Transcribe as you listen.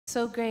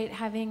So great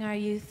having our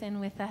youth in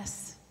with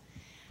us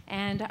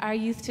and our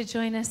youth to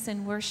join us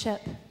in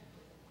worship.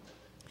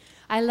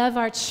 I love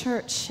our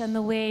church and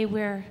the way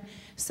we're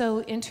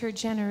so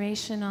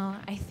intergenerational.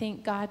 I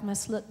think God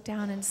must look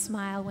down and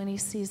smile when he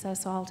sees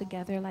us all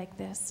together like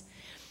this.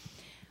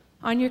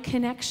 On your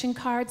connection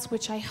cards,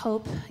 which I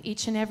hope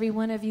each and every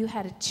one of you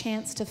had a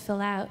chance to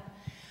fill out,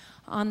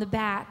 on the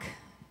back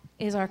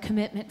is our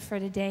commitment for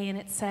today, and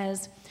it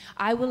says,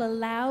 I will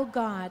allow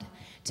God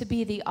to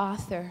be the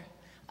author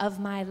of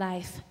my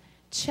life.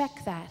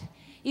 Check that.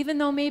 Even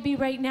though maybe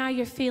right now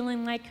you're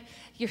feeling like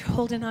you're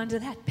holding on to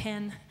that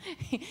pen.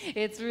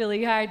 It's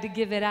really hard to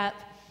give it up.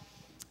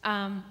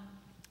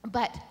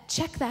 But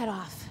check that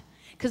off,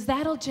 because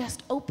that'll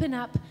just open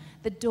up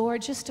the door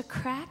just a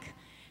crack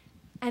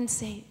and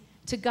say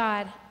to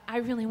God, I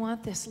really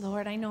want this,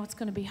 Lord. I know it's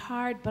going to be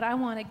hard, but I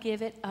want to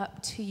give it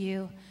up to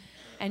you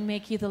and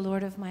make you the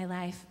Lord of my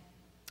life.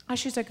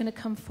 Ushers are going to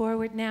come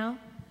forward now.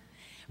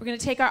 We're going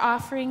to take our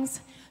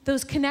offerings.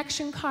 Those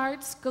connection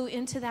cards go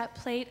into that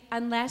plate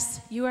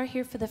unless you are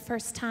here for the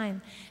first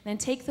time. Then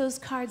take those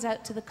cards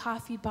out to the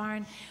coffee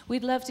barn.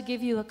 We'd love to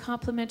give you a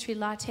complimentary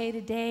latte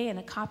today and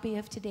a copy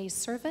of today's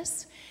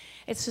service.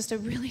 It's just a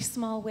really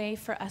small way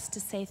for us to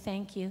say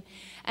thank you.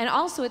 And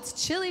also,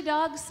 it's Chili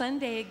Dog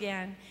Sunday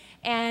again.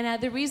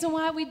 And the reason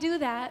why we do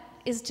that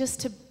is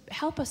just to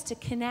help us to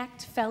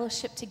connect,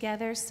 fellowship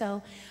together.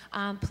 So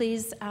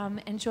please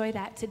enjoy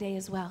that today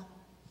as well.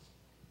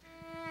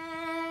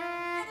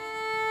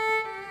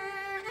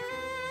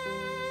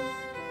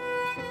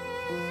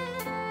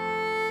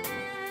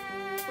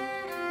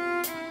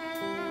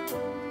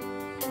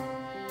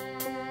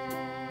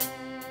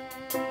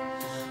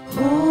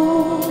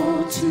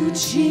 Oh, to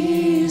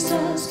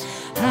Jesus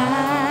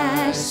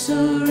I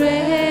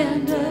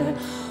surrender,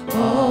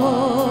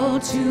 all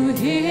to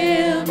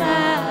him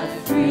I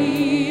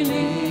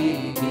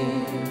freely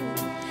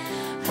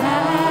give.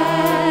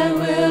 I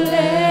will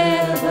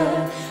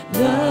ever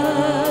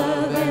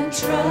love and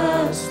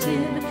trust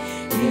him,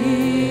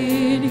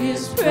 in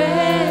his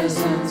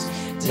presence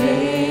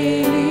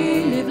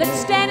daily live. Let's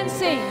stand and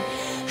sing.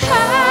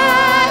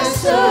 I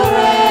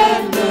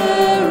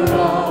surrender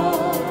all.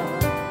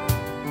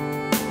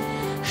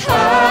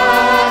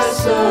 I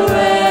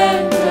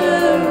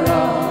surrender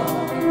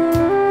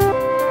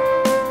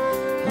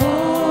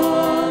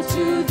all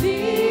to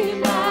thee,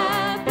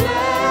 my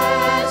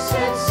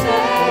blessed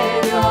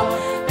Savior.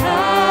 I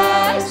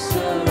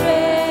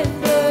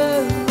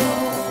surrender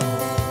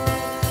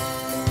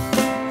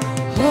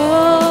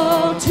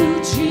all to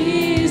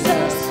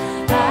Jesus.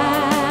 I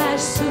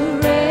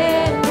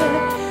surrender.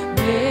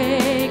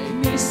 Make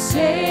me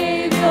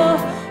Savior,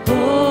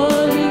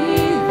 wholly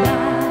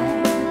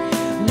thine.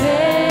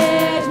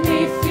 Let me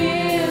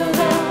feel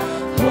the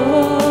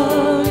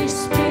Holy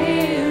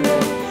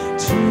Spirit,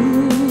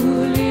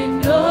 truly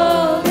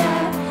know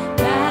that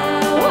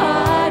thou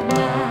art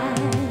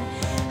mine.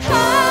 I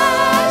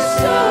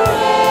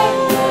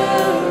surrender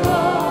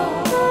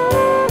all.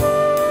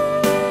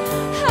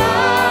 I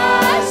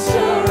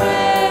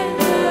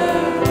surrender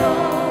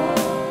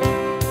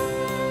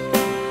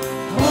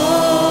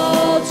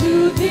all to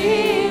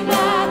thee,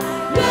 my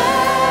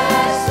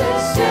blessed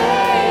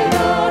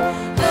Savior.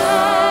 I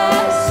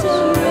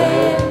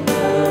surrender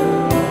all.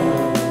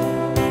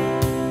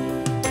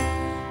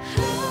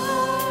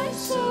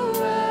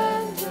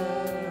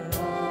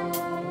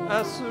 I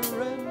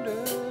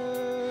surrender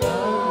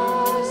all.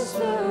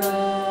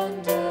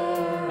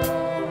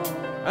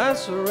 I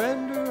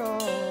surrender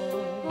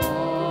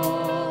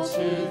all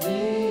to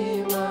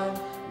thee, my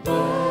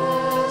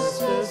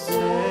blessed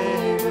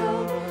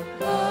Savior.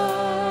 I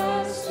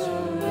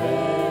surrender.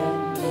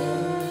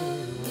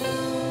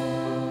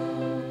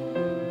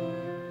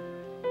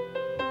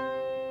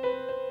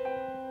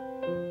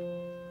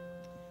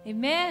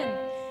 Amen.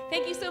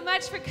 Thank you so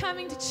much for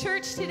coming to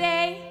church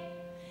today.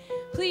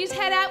 Please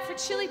head out for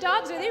chili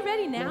dogs. Are they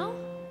ready now?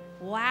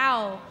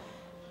 Wow.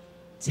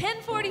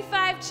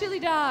 10:45 chili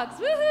dogs.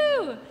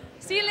 Woohoo!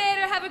 See you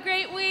later. Have a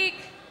great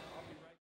week.